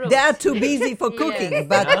 has the root. They are too busy for cooking,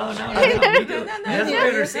 but No. We do. That's what I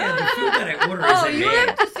understand. The food that I order isn't you made.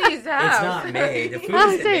 have to see his house. It's not made. The food Oh,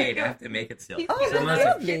 isn't see. made. I have to make it still. Oh, So that's most of-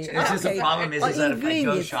 lovely. It's just Okay. the problem is Oh, that if I go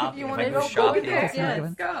ingredients. shopping, You if want I to go go shopping, there? Yes.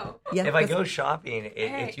 Let's go. yeah, if I because- go shopping, it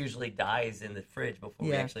Hey. usually dies in the fridge before we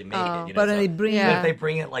Yeah. actually make Oh. it. but so they bring Yeah. if they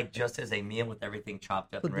bring it just as a meal with everything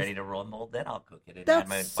chopped up Put and this- ready to roll and mold, then I'll cook it. And That's add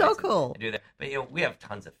my own so spices cool. and do that. But we have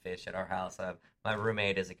tons of fish at our house. My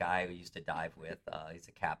roommate is a guy who used to dive with. He's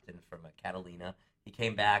a captain from Catalina. He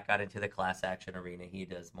came back, got into the class action arena. He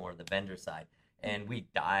does more of the vendor side. And we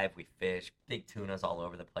dive, we fish, big tunas all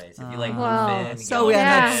over the place. If you like Wow. bluefin, So we are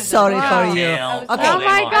Yeah. not sorry Wow. for you. tail, Okay. Oh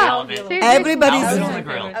my God. Seriously. Everybody's I'll do it on the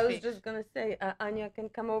grill. I was just gonna say, Anya can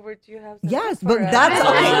come over to your house. and Yes, cook but for us. that's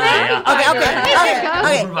okay. Yeah. Okay.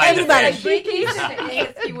 We'll provide the Everybody.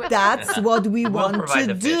 fish. That's what we want provide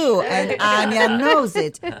to the do, fish. and Anya knows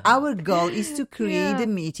it. Our goal is to create a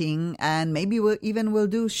meeting, and maybe we'll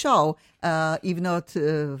do show. If not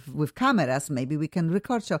with cameras, maybe we can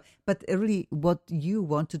record show. But really, what you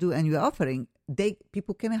want to do and you're offering,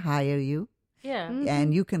 people can hire you, Yeah.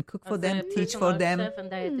 and you can cook for As them, a teach for personal them. chef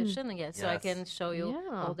and dietitian, yes. So I Yes. can show you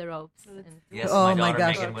Yeah. all the ropes. And Yes, Oh my my daughter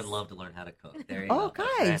gosh. Megan would love to learn how to cook. There you go. Okay,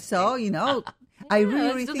 That's so I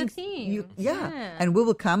really let's do the think team. you, Yeah. and we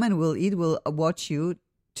will come and we'll eat. We'll watch you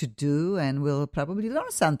to do, and we'll probably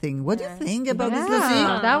learn something. What do you think about this, Lucy?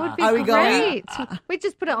 That would be Are we going? great. We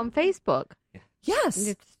just put it on Facebook. Yes.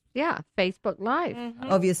 It's, Facebook Live.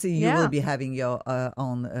 Obviously, you Yeah. will be having your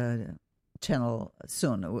own channel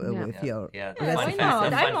soon Yeah. with your. Yeah, Yeah, why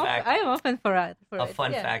not? I'm open for it. A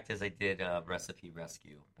fun fact is I did Recipe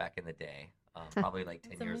Rescue back in the day, probably like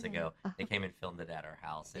 10 years amazing. ago. They came and filmed it at our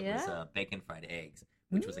house. It was Yeah? bacon fried eggs,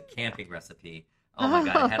 which was a camping recipe. Oh my God,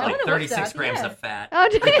 it had like wanna watch 36 that, grams yeah. of fat. Oh,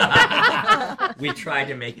 did you? We tried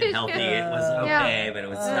to make it healthy. It was Yeah. okay, but it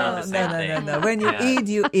was not the same thing. No. When you Yeah. eat,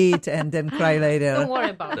 you eat, and then cry later. Don't worry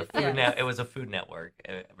about The it. food Yeah. it was a Food Network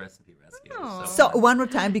Recipe Rescue. Oh. So one more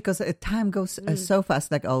time, because time goes so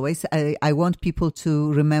fast, like always. I want people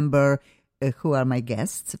to remember who are my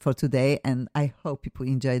guests for today, and I hope people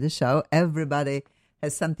enjoy the show. Everybody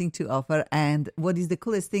has something to offer, and what is the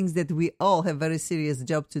coolest things that we all have very serious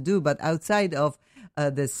job to do, but outside of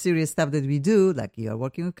the serious stuff that we do, like you are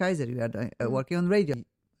working with Kaiser, you are working on radio,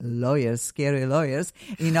 lawyers, scary lawyers,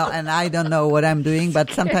 and I don't know what I'm doing, but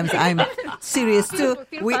sometimes I'm serious too.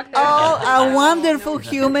 We all are wonderful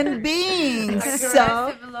human beings.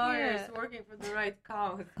 So lawyers working for the right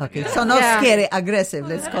cause. okay, so not scary, aggressive.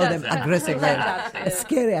 Let's call them aggressive lawyers.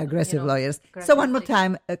 Scary, aggressive lawyers. So one more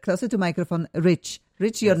time, closer to microphone, Rich.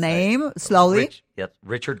 Rich, your name, slowly.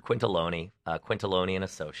 Richard Quintaloni, Quintaloni and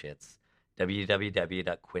Associates.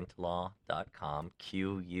 www.quintlaw.com,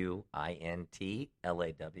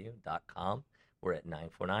 QUINTLAW.com. We're at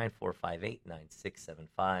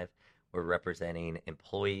 949-458-9675. We're representing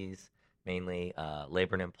employees, mainly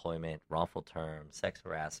labor and employment, wrongful terms, sex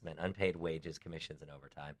harassment, unpaid wages, commissions, and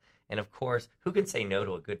overtime. And of course, who can say no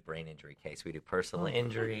to a good brain injury case? We do personal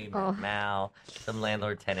injury, mal, some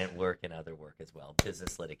landlord-tenant work, and other work as well,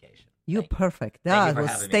 business litigation. You're perfect. That was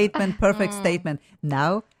statement, perfect statement.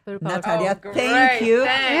 Now, Natalia, great. thank you.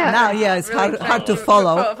 Thanks. Now, it's hard to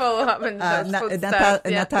follow. Follow up in those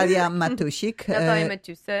Natalia Matusik. Natalia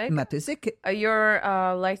Matusik. Matusik. Your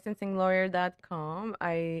licensinglawyer.com.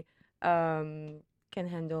 I can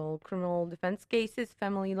handle criminal defense cases,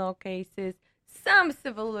 family law cases, some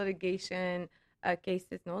civil litigation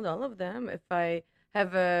cases, not all of them. If I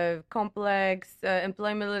have a complex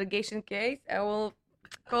employment litigation case, I will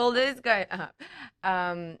call this guy up.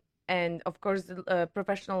 And of course,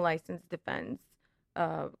 professional license defense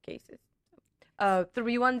cases.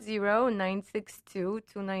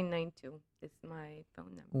 310-962-2992 is my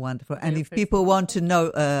phone number. Wonderful. And if people want to know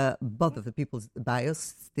both of the people's bios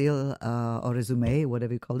still, or resume,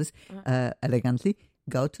 whatever you call this, elegantly,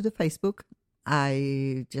 go to the Facebook.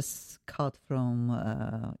 I just caught from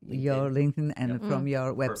your LinkedIn and from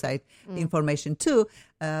your website information too.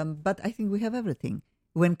 But I think we have everything.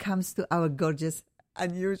 When it comes to our gorgeous,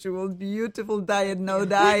 unusual, beautiful diet, no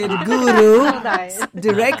diet guru,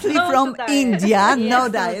 directly from India, no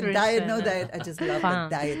diet, no diet. I just love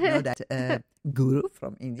that diet, no diet guru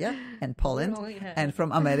from India and Poland and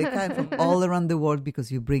from America and from all around the world,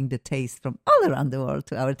 because you bring the taste from all around the world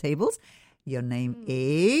to our tables. Your name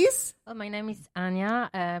is? Well, my name is Anya,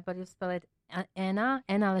 but you spell it Anna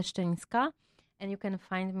Leszczyńska, and you can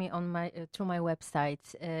find me on through my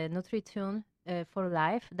website,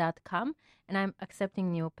 NutriTuneforLife.com, and I'm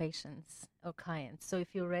accepting new patients or clients. So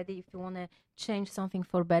if you're ready, if you want to change something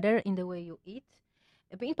for better in the way you eat,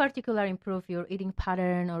 in particular improve your eating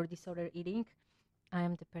pattern or disorder eating, I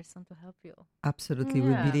am the person to help you. Absolutely,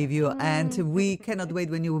 we believe you. And we cannot wait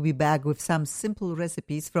when you will be back with some simple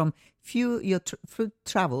recipes from your food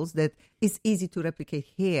travels that is easy to replicate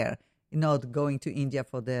here, not going to India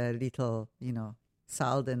for the little,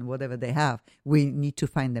 salt and whatever they have. We need to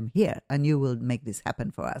find them here, and you will make this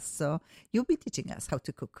happen for us. So you'll be teaching us how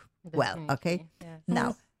to cook well, okay? Yes.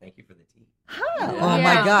 Now, Thank you for the tea. oh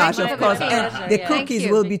my gosh, of course. And the cookies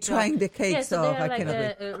will be trying the cake, Yeah, so they I are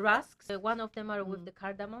cannot wait. rusks. One of them are with the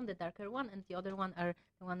cardamom, the darker one, and the other one are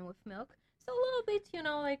the one with milk. So a little bit,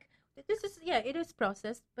 this is, it is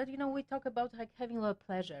processed, but, we talk about having a lot of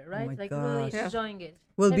pleasure, right? my really gosh. enjoying it.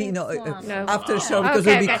 We'll be, Having fun. after show, because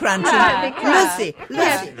Okay, we'll be okay. crunching. Lucy,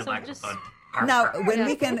 So just now when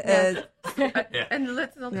we can, And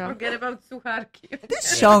let's not forget about suharki.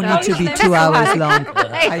 this show needs to be 2 hours long.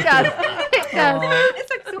 It does. It does. it's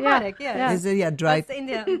like suharek, yeah. Is it, dry? That's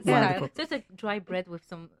Indian Wonderful. style. Just like dry bread with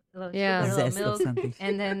some little Yeah. sugar, little Zest of milk, something.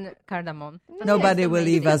 and then cardamom. But Nobody it's will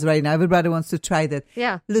leave us right now. Everybody wants to try that.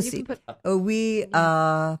 Yeah. Lucy, You can put-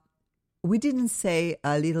 we didn't say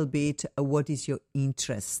a little bit what is your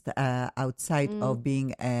interest outside of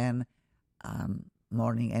being an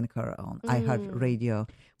morning anchor on iHeartRadio.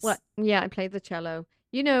 Well, yeah, I play the cello.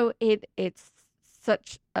 It's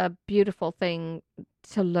such a beautiful thing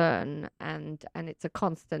to learn, and it's a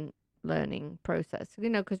constant learning process.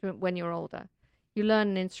 Because when you're older, you learn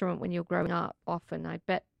an instrument when you're growing up. Often, I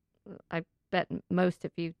bet most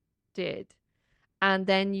of you did, and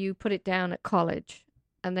then you put it down at college,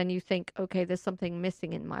 and then you think, okay, there's something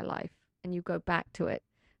missing in my life, and you go back to it.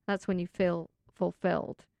 That's when you feel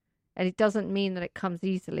fulfilled. And it doesn't mean that it comes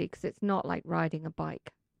easily, because it's not like riding a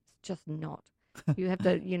bike. It's just not. You have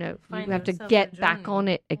to, you Find have to yourself get a back journey. on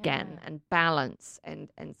it again and balance. And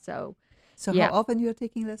so So Yeah. how often you are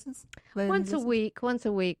taking lessons? once a week.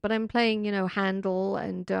 But I'm playing, Handel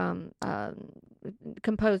and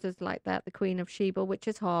composers like that, the Queen of Sheba, which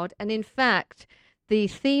is hard. And in fact, the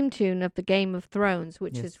theme tune of the Game of Thrones,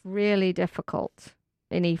 which Yes. is really difficult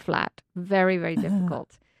in E flat, very, very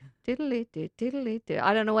difficult. Diddly-do.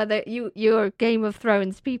 I don't know whether you're Game of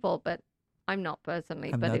Thrones people, but I'm not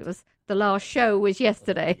personally. But it was the last show was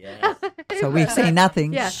yesterday. Yes. So we say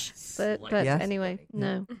nothing. Yeah, but Yes. anyway,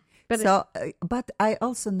 no. But So, but I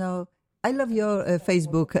also know I love your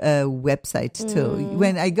Facebook website too.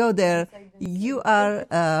 When I go there, you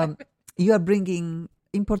are bringing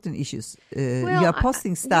important issues. You are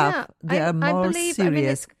posting stuff. They are more believe, serious. I mean,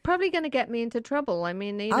 it's probably going to get me into trouble. I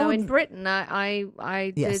mean, in Britain,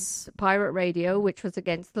 I did pirate radio, which was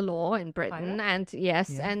against the law in Britain, and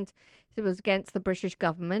and it was against the British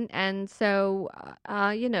government. And so,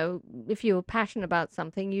 if you're passionate about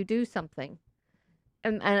something, you do something.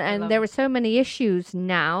 And there are so many issues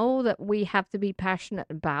now that we have to be passionate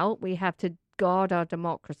about. We have to guard our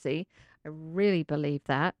democracy. I really believe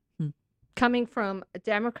that. Coming from a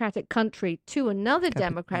democratic country to another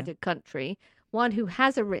democratic country, one who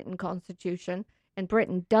has a written constitution, and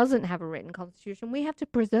Britain doesn't have a written constitution, we have to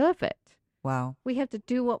preserve it. Wow. We have to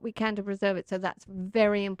do what we can to preserve it. So that's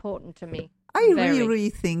very important to me. I really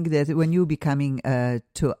think that when you be coming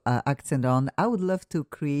to Accent On, I would love to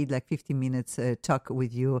create like 15 minutes talk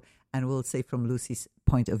with you, and we'll say from Lucy's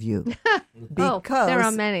point of view. Because there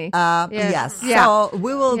are many. Yes. Yeah. So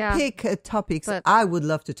we will pick topics. But I would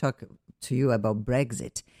love to talk to you about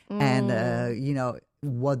Brexit. And,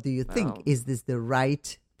 what do you think? Is this the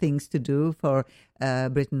right things to do for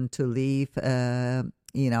Britain to leave,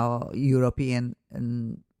 European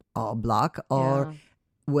bloc? Or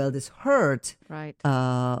will this hurt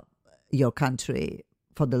your country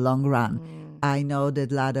for the long run? I know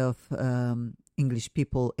that a lot of English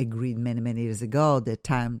people agreed many, many years ago that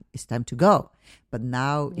it's time to go. But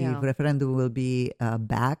now if referendum will be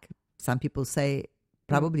back, some people say,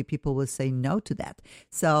 probably people will say no to that.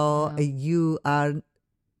 So you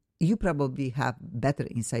probably have better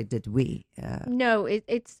insight than we. No,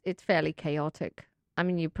 it's fairly chaotic. I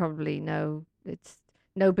mean, you probably know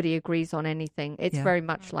nobody agrees on anything. It's very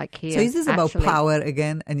much like here. So is this about power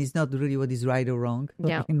again, and it's not really what is right or wrong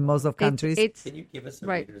in most of countries? Can you give us a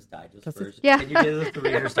Reader's Digest version? Yeah. Can you give us the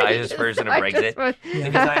Reader's Digest version of Brexit?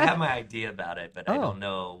 Because I have my idea about it, but I don't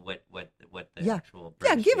know what the actual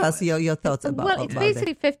British give us your thoughts about it. Well, it's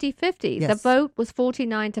basically 50-50. Yes. The vote was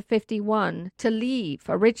 49 to 51 to leave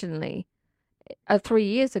originally 3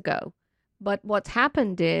 years ago. But what's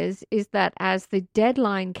happened is that as the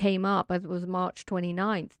deadline came up, it was March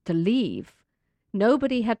 29th, to leave,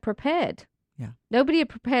 nobody had prepared. Yeah. Nobody had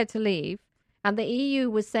prepared to leave. And the EU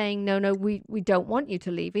was saying, no, we don't want you to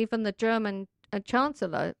leave. Even the German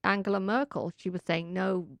Chancellor, Angela Merkel, she was saying,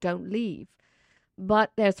 no, don't leave.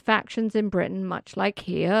 But there's factions in Britain, much like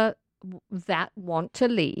here, that want to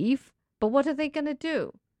leave. But what are they going to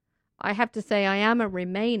do? I have to say I am a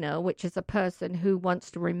Remainer, which is a person who wants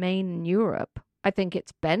to remain in Europe. I think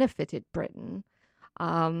it's benefited Britain.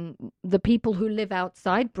 The people who live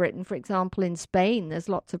outside Britain, for example, in Spain, there's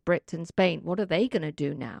lots of Brits in Spain. What are they going to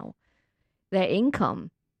do now? Their income.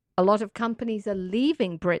 A lot of companies are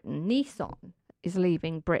leaving Britain. Nissan is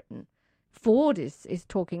leaving Britain. Ford is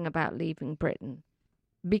talking about leaving Britain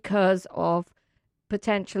because of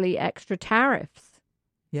potentially extra tariffs.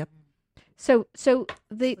 Yep. So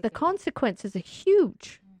the consequences are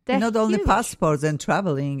huge. They're not only huge. passports and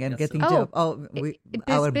traveling and getting jobs.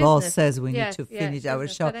 Our boss says we need to finish our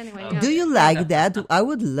show. Anyway, Do you like that? I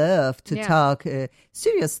would love to talk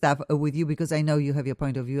serious stuff with you because I know you have your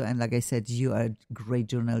point of view, and like I said, you are a great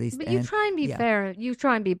journalist. But you try and be fair. You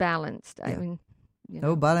try and be balanced. I mean.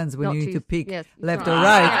 No balance when you need to pick left or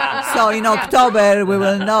right. right. So in October, we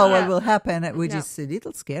will know what will happen, which is a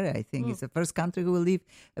little scary, I think. It's the first country who will leave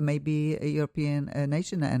maybe a European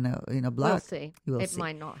nation and in a bloc. We'll see. It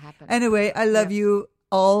might not happen. Anyway, I love you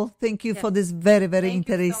all. Thank you for this very, very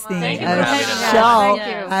interesting Thank you show. Thank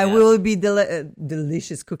you. And we will be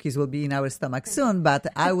delicious cookies will be in our stomach soon, but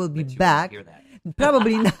I will be back.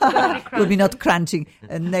 Probably not. Will be not crunching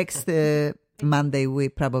next Monday. We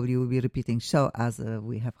probably will be repeating show as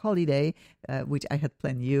we have holiday, which I had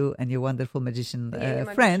planned you and your wonderful magician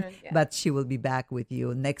friend, but she will be back with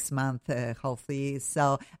you next month, hopefully.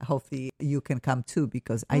 So hopefully you can come too,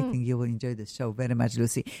 because I think you will enjoy the show very much,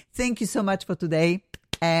 Lucy. Thank you so much for today.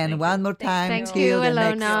 And one more time, Thank till you, the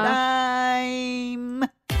Ilona. next time.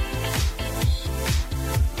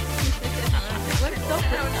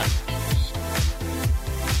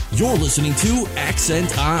 You're listening to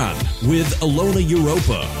Accent On with Ilona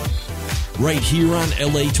Europa, right here on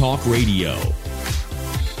LA Talk Radio.